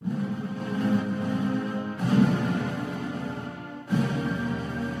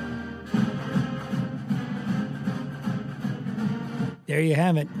 There you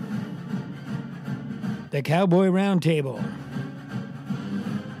have it. The Cowboy Roundtable.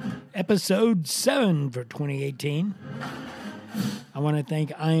 Episode 7 for 2018. I want to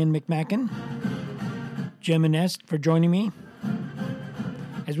thank Ian McMacken, Jim and Est for joining me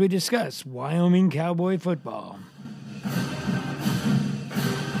as we discuss Wyoming Cowboy football.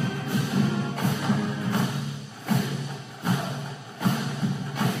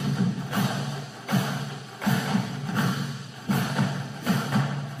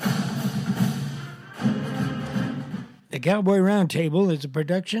 The Cowboy Roundtable is a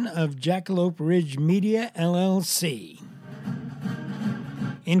production of Jackalope Ridge Media, LLC,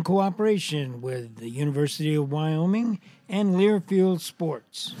 in cooperation with the University of Wyoming and Learfield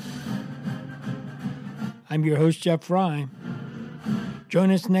Sports. I'm your host, Jeff Fry. Join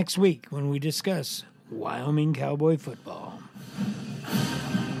us next week when we discuss Wyoming Cowboy football.